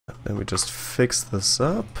let me just fix this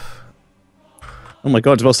up. Oh my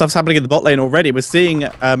god, well, stuff's happening in the bot lane already. We're seeing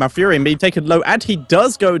Malfurion being taken low, and he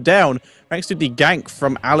does go down thanks to the gank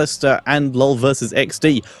from Alistar and LoL versus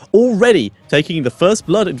XD. Already taking the first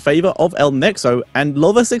blood in favor of El Nexo, and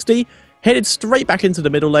LoL versus XD headed straight back into the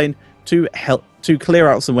middle lane to clear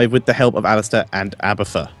out some wave with the help of Alistar and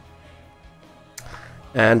Abathur.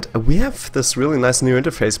 And we have this really nice new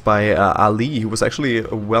interface by Ali, who was actually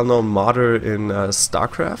a well-known modder in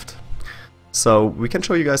StarCraft. So we can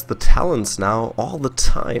show you guys the talents now all the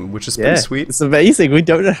time, which is pretty sweet. It's amazing. We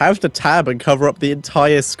don't have to tab and cover up the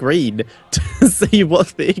entire screen to see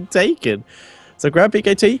what's being taken. So Grand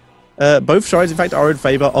PKT, both shrines in fact are in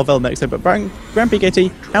favor of El Nexo, but Grand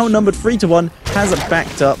PKT, outnumbered 3-1, has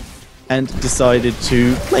backed up and decided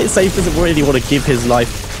to play it safe, doesn't really want to give his life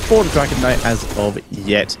for the Dragon Knight as of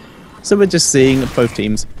yet. So we're just seeing both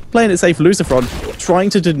teams playing it safe. Lucifron trying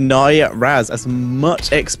to deny Raz as much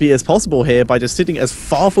XP as possible here by just sitting as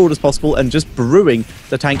far forward as possible and just brewing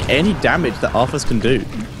to tank any damage that Arthas can do.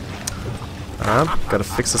 Gotta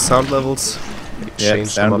fix the sound levels. Yeah,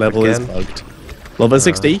 sound level is bugged. Level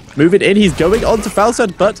 60, moving in, he's going on to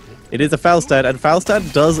Falstad, but it is a Falstad, and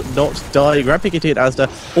Falstad does not die. Grand PKT and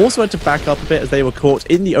Asda also had to back up a bit as they were caught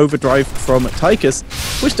in the overdrive from Tychus,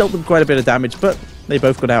 which dealt them quite a bit of damage, but they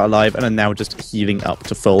both got out alive and are now just healing up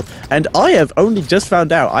to full. And I have only just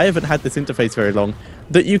found out, I haven't had this interface very long,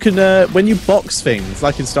 that you can, when you box things,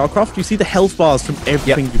 like in StarCraft, you see the health bars from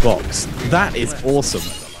everything you box. That is awesome.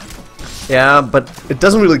 Yeah, but it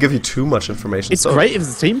doesn't really give you too much information. It's great if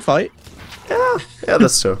it's a team fight. Yeah,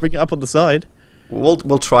 that's true. Bring it up on the side.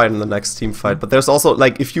 We'll try it in the next team fight, but there's also,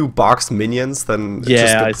 like, if you box minions, then it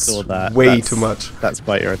just I saw that. Way too much. That's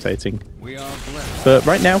quite irritating. But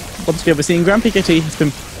right now, once again, we're seeing Grand PKT has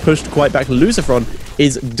been pushed quite back. Lucifron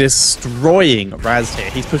is destroying Raz here.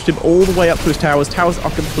 He's pushed him all the way up to his towers. Towers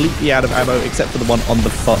are completely out of ammo, except for the one on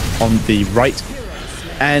the right.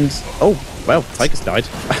 And, oh, well, Tychus died.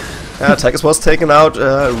 Yeah, Tychus was taken out.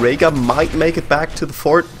 Rhaegar might make it back to the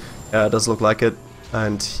fort. It does look like it.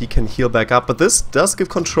 And he can heal back up, but this does give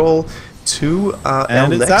control to El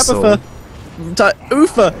Nexo.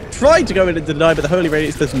 Ufa tried to go in and deny, but the Holy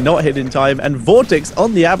Radiance does not hit in time, and Vortex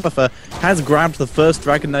on the Abathur has grabbed the first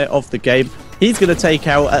Dragon Knight of the game. He's going to take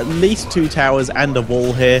out at least 2 towers and a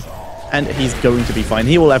wall here, and he's going to be fine.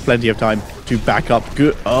 He will have plenty of time to back up.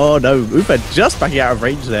 Good. Oh no, Ufa just backing out of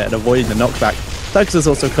range there and avoiding the knockback. Tychus has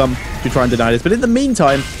also come to try and deny this, but in the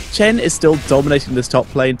meantime, Chen is still dominating this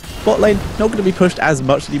top lane. Bot lane not going to be pushed as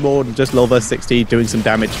much anymore, than just LoL versus 60 doing some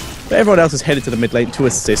damage, but everyone else is headed to the mid lane to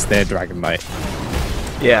assist their Dragon Knight.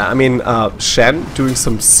 Yeah, I mean, Shen doing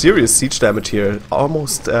some serious siege damage here.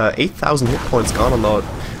 Almost 8,000 hit points gone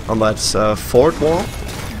on that fort wall.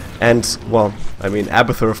 And, well, I mean,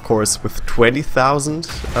 Abathur, of course, with 20,000,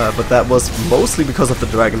 but that was mostly because of the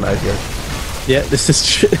Dragon Knight here. Yeah, this is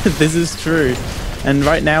true. This is true. And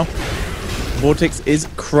right now, Vortex is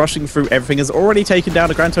crushing through everything. Has already taken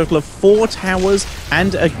down a grand total of 4 towers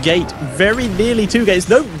and a gate. Very nearly 2 gates.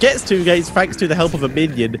 No, gets 2 gates thanks to the help of a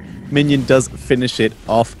minion. Minion does finish it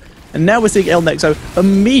off. And now we're seeing El Nexo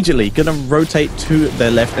immediately going to rotate to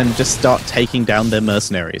their left and just start taking down their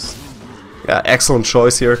mercenaries. Yeah, excellent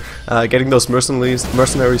choice here. Getting those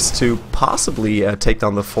mercenaries to possibly take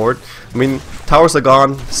down the fort. I mean, towers are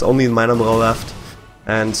gone. There's only mana left.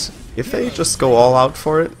 And if they just go all out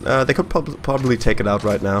for it, they could probably take it out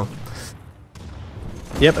right now.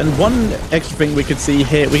 Yep, and one extra thing we could see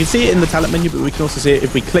here, we can see it in the talent menu, but we can also see it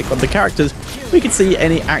if we click on the characters, we can see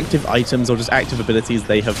any active items or just active abilities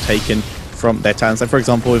they have taken from their talents. So for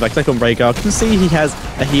example, if I click on Rhaegar, you can see he has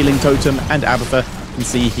a healing totem, and Abathur, you can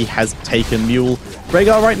see he has taken Mule.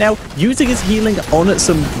 Rhaegar right now using his healing on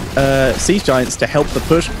some siege giants to help the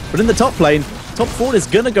push, but in the top lane, top 4 is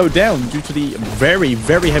going to go down due to the very,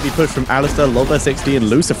 very heavy push from Alistar, LoL versus 60 and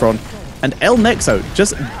Lucifron. And El Nexo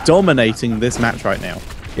just dominating this match right now.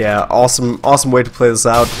 Yeah, awesome way to play this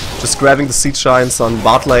out. Just grabbing the siege giants on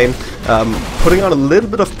bot lane, putting on a little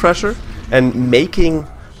bit of pressure, and making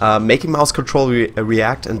mouse control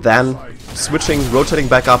react, and then switching, rotating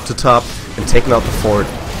back up to top, and taking out the fort.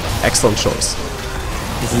 Excellent choice.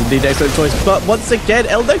 This is indeed an excellent choice, but once again,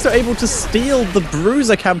 El Nexo able to steal the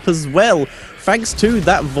Bruiser camp as well, thanks to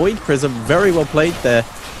that Void Prism. Very well played there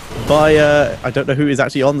by, I don't know who is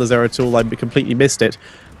actually on the Zero tool, I completely missed it,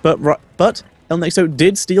 but El Nexo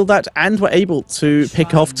did steal that and were able to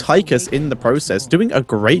pick off Tychus in the process, doing a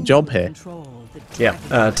great job here.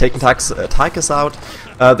 Yeah, taking Tychus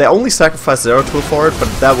out. They only sacrificed Zero tool for it, but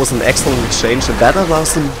that was an excellent exchange, and that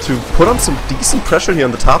allows them to put on some decent pressure here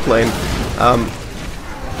in the top lane.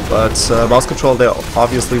 But mouse control, they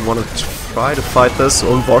obviously wanted try to fight this.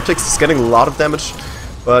 Oh, Vortex is getting a lot of damage,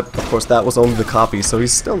 but of course that was only the copy, so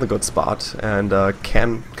he's still in a good spot and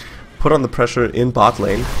can put on the pressure in bot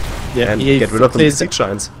lane and get rid of the Siege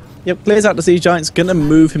Giants. Yep, clears out the Siege Giants, gonna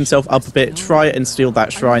move himself up a bit, try and steal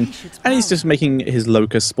that shrine, and he's just making his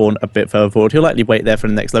Locust spawn a bit further forward. He'll likely wait there for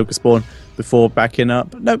the next Locust spawn before backing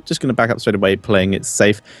up. Nope, just gonna back up straight away, playing it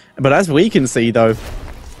safe. But as we can see though,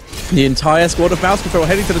 the entire squad of Mouse Control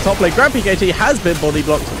heading to the top lane. Grand PKT has been body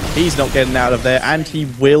blocked, he's not getting out of there, and he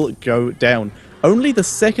will go down. Only the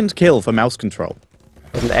second kill for Mouse Control.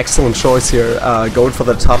 An excellent choice here, going for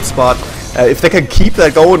the top spot. If they can keep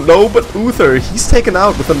that going, no, but Uther, he's taken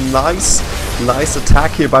out with a nice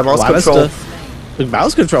attack here by Mouse Control.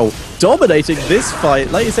 Mouse Control dominating this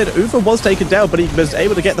fight. Like you said, Uther was taken down, but he was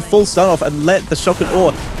able to get the full stun off and let the shock and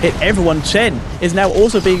awe hit everyone. Chen is now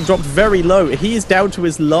also being dropped very low. He is down to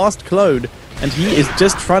his last clone, and he is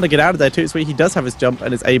just trying to get out of there too. So he does have his jump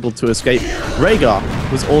and is able to escape.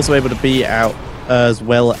 Rhaegar was also able to be out as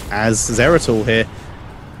well as Zeratul here.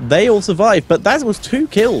 They all survived, but that was 2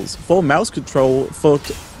 kills for Mouse Control for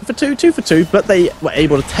two, but they were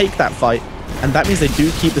able to take that fight, and that means they do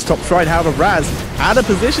keep this top shrine. However, Raz out of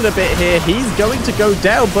position a bit here. He's going to go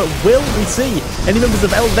down, but will we see any members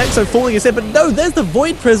of El Nexo falling his head? But no, there's the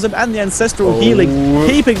Void Prism and the Ancestral Healing,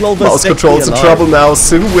 keeping Lolva Mouse Control's in trouble now.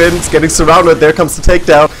 Sin wins, getting surrounded. There comes the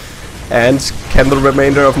takedown. And can the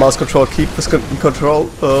remainder of Mouse Control keep this in control?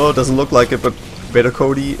 Oh, doesn't look like it, but Beta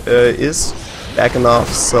Cody is backing off,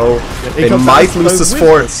 so they might lose this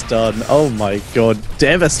fort. Stun. Oh my god,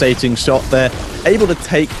 devastating shot there. Able to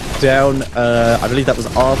take down, I believe that was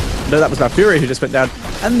that was Malfury who just went down,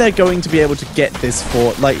 and they're going to be able to get this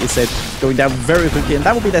fort, like you said, going down very quickly, and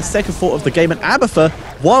that will be their second fort of the game. And Abathur,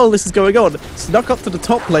 while this is going on, snuck up to the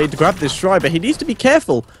top lane to grab this shrine, but he needs to be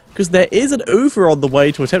careful, because there is an Uther on the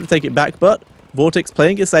way to attempt to take it back, but Vortex,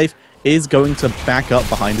 playing it safe, is going to back up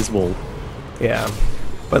behind his wall. Yeah.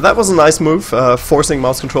 But that was a nice move, forcing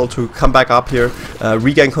Mouse Control to come back up here,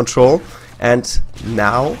 regain control, and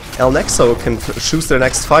now El Nexo can choose their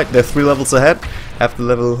next fight. They're 3 levels ahead, have the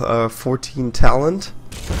level 14 talent.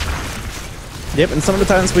 Yep, and some of the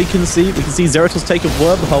talents we can see Zeratul's take a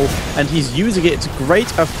wormhole, and he's using it to great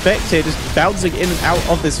effect here, just bouncing in and out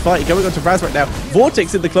of this fight. Going on to Raz right now.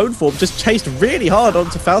 Vortex in the clone form just chased really hard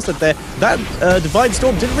onto Falstad there. That Divine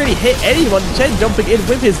Storm didn't really hit anyone. Chen jumping in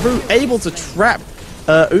with his root, able to trap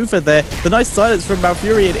Uther there. The nice silence from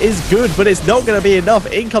Malfurion is good, but it's not going to be enough.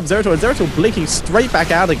 In comes Zeratul, and Zeratul blinking straight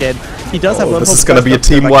back out again. He does have one. This is going to be a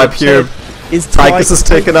team wipe here. Tychus is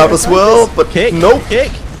taken out as well, but nope.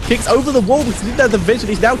 Kicks over the wall because he didn't have the vision.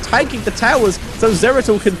 He's now tanking the towers so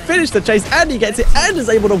Zeratul can finish the chase, and he gets it and is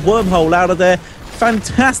able to wormhole out of there.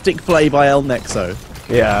 Fantastic play by El Nexo.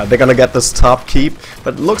 Yeah, they're gonna get this top keep,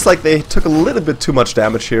 but it looks like they took a little bit too much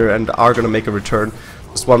damage here and are gonna make a return.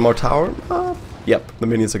 Just one more tower. Yep, the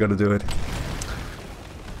minions are gonna do it.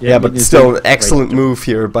 Yeah, but still an excellent move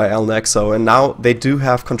here by El Nexo, and now they do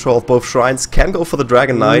have control of both shrines. Can go for the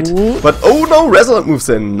Dragon Knight, but oh no, Resolute moves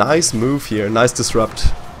in. Nice move here, nice disrupt.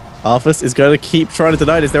 Arthas is going to keep trying to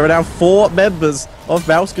deny this. There are now 4 members of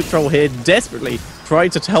Mouse Control here, desperately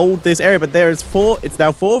trying to hold this area, but there is 4. It's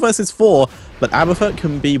now 4 versus 4. But Abathur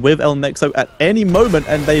can be with El Nexo at any moment,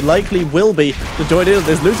 and they likely will be to join in.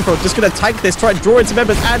 There's Lucifer just going to tank this, try and draw in some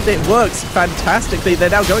members, and it works fantastically.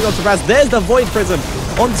 They're now going on to Raz. There's the Void Prism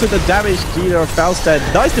onto the damage dealer of Falstad.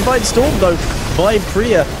 Nice Divine Storm, though, by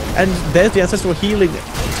Priya. And there's the Ancestral Healing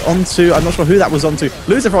onto, I'm not sure who that was onto.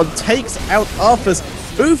 Lucifer takes out Arthas.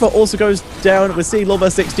 Uther also goes down. We're seeing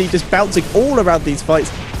Lolva 60 just bouncing all around these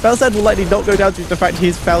fights. Falstad will likely not go down due to the fact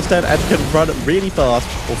he's Falstad and can run really fast,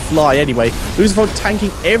 or fly anyway. Lucifer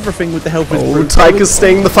tanking everything with the help of his brute. Tychus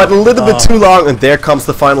staying in the fight a little bit too long, and there comes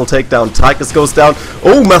the final takedown. Tychus goes down.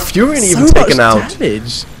 Oh, Malfurion even taken out.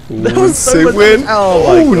 Damage. That was so much damage.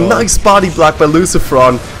 Oh, nice body block by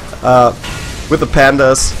Lucifron with the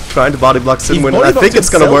pandas, trying to body block Sinwin, and I think it's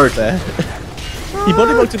gonna work. He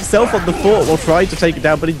body blocked himself on the fort while trying to take it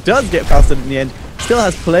down, but he does get Falstad in the end. Still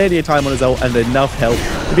has plenty of time on his ult and enough health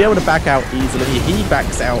to be able to back out easily. He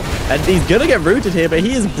backs out, and he's gonna get rooted here, but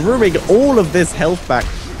he is brewing all of this health back.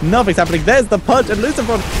 Nothing's happening. There's the punch, and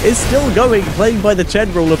Lucifron is still going, playing by the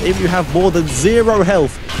Chen rule of if you have more than 0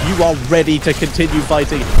 health, you are ready to continue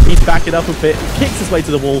fighting. He's backing up a bit, kicks his way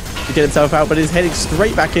to the wall to get himself out, but is heading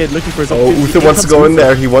straight back in, looking for his opportunity. Uther wants to go in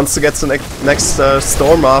there. He wants to get the next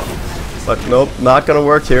storm off, but nope, not gonna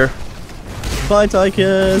work here. By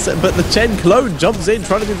Tychus, but the Chen clone jumps in,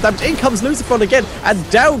 trying to do the damage. In comes Lucifron again, and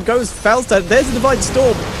down goes Falstad. There's a Divine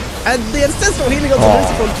Storm. And the ancestral healing on the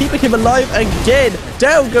Lucifer, keeping him alive again.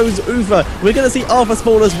 Down goes Uva. We're going to see Arthur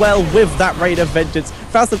Small as well with that Rain of Vengeance.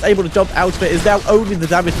 Faustad able to jump out of it. Is now only the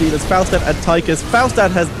damage dealers, Faustad and Tychus.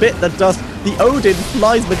 Faustad has bit the dust. The Odin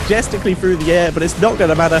flies majestically through the air, but it's not going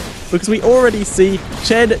to matter because we already see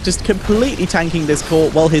Chen just completely tanking this core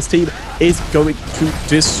while his team is going to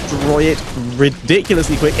destroy it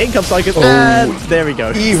ridiculously quick. In comes Tychus, and there we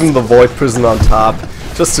go. Even the Void Prison on top,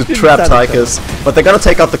 just to trap Tychus. But they're going to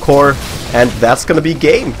take out the core, and that's going to be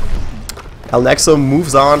game. El Nexo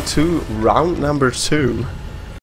moves on to round number 2.